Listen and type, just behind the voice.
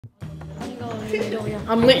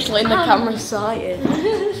I'm literally in the camera sighted.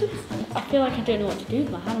 I feel like I don't know what to do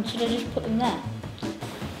with my hands. Should I just put them there?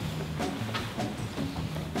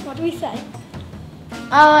 What do we say?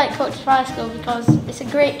 I like Culture High School because it's a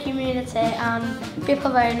great community and people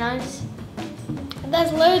are very nice.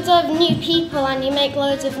 There's loads of new people and you make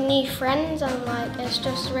loads of new friends and like it's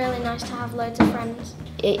just really nice to have loads of friends.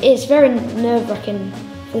 It's very nerve-wracking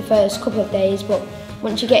for the first couple of days, but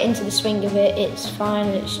once you get into the swing of it, it's fine.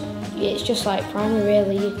 It's just like primary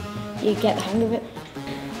really. You get the hang of it.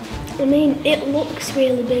 I mean, it looks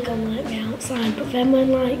really big on like the outside, but then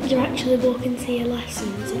when like you're actually walking to your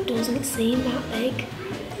lessons, it doesn't seem that big.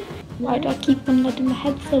 Why do I keep on nodding my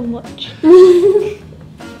head so much?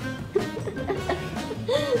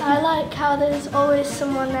 I like how there's always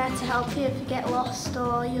someone there to help you if you get lost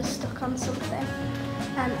or you're stuck on something.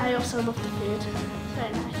 And I also love the food. It's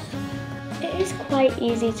very nice. It is quite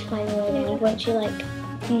easy to find your way around once you like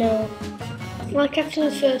know. Like after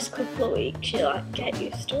the first couple of weeks, you like get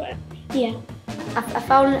used to it. Yeah. I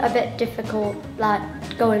found it a bit difficult, like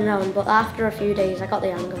going around, but after a few days I got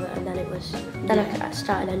the hang of it, and then I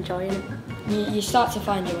started enjoying it. You start to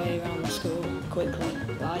find your way around the school quickly.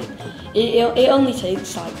 Like it only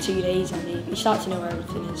takes like 2 days, and you start to know where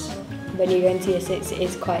everything is. When you go into year 6, it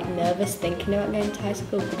is quite nervous thinking about going to high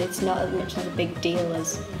school, but it's not as much of a big deal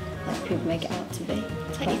as like people make it out to be.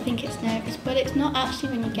 It's like you think it's nervous, but it's not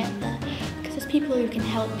actually when you get there, because there's people who can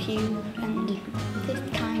help you and they're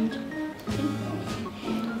kind.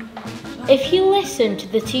 If you listen to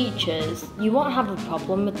the teachers, you won't have a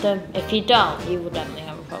problem with them. If you don't, you will definitely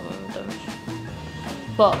have a problem with them.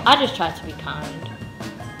 But I just try to be kind.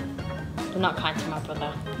 I'm not kind to my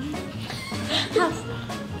brother.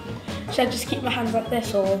 Should I just keep my hands like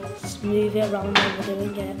this or move it around while we're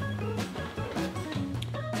doing it?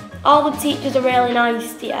 All the teachers are really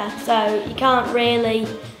nice to you, so you can't really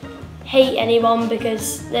hate anyone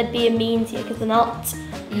because they'd be mean to you because they're not.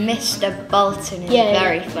 Mr. Bolton is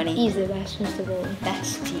very funny. He's the best, Mr. Bolton.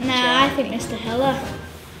 Best teacher. Nah, I think Mr. Hiller.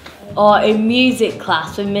 Or in music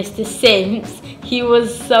class with Mr. Sims, he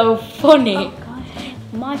was so funny. Oh, God.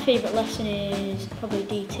 My favourite lesson is probably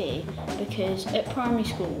DT, because at primary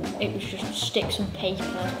school it was just stick some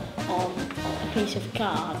paper on a piece of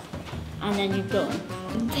card and then you're done.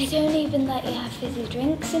 They don't even let you have fizzy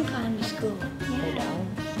drinks in primary school. They don't.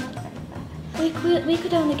 We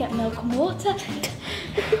could only get milk and water.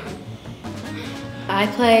 I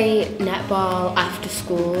play netball after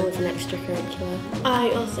school as an extracurricular.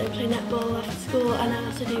 I also play netball after school and I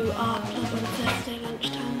also do art club on Thursday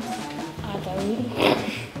lunchtime.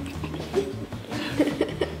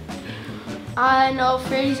 I know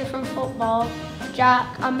Fraser from football.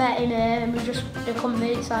 Jack, I met him here and we just become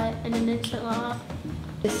mates like in an instant like that.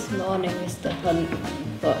 This morning Mr. Hunt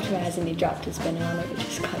walked rise and he dropped his banana, which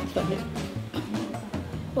is quite funny.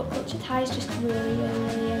 But Culture High is just really, really,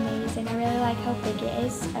 really amazing. I really like how big it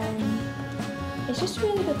is. It's just a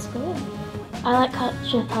really good school. I like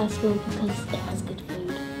Culture High School because it has good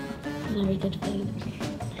food. Very good food.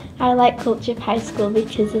 I like Culture High School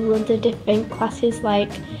because of loads of different classes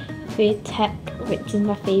like food tech, which is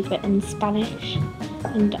my favourite, and Spanish.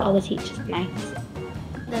 And all the teachers are nice.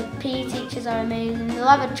 The PE teachers are amazing. They'll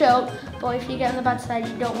have a joke, but if you get on the bad side,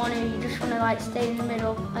 you don't want to. You just want to like stay in the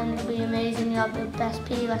middle, and it'll be amazing. You'll have the best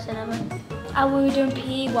PE lesson ever. And we were doing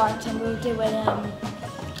PE once, and we were doing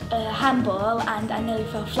handball, and I nearly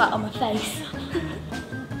fell flat on my face.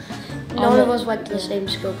 None of us went to the same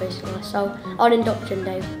school basically. So on induction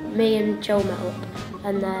day, me and Joe met up,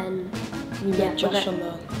 and then We met Josh on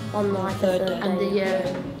like the third day. And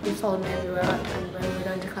they followed me everywhere and when we were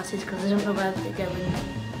going to classes because they don't know where they're going.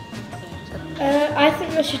 I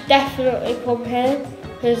think they should definitely come here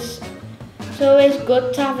because it's always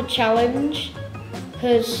good to have a challenge,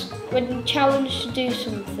 because when you're challenged to do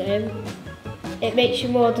something, it makes you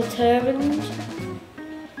more determined.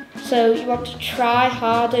 So you want to try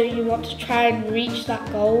harder, you want to try and reach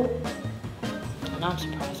that goal. And I'm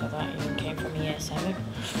surprised that even came from year 7.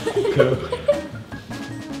 Cool.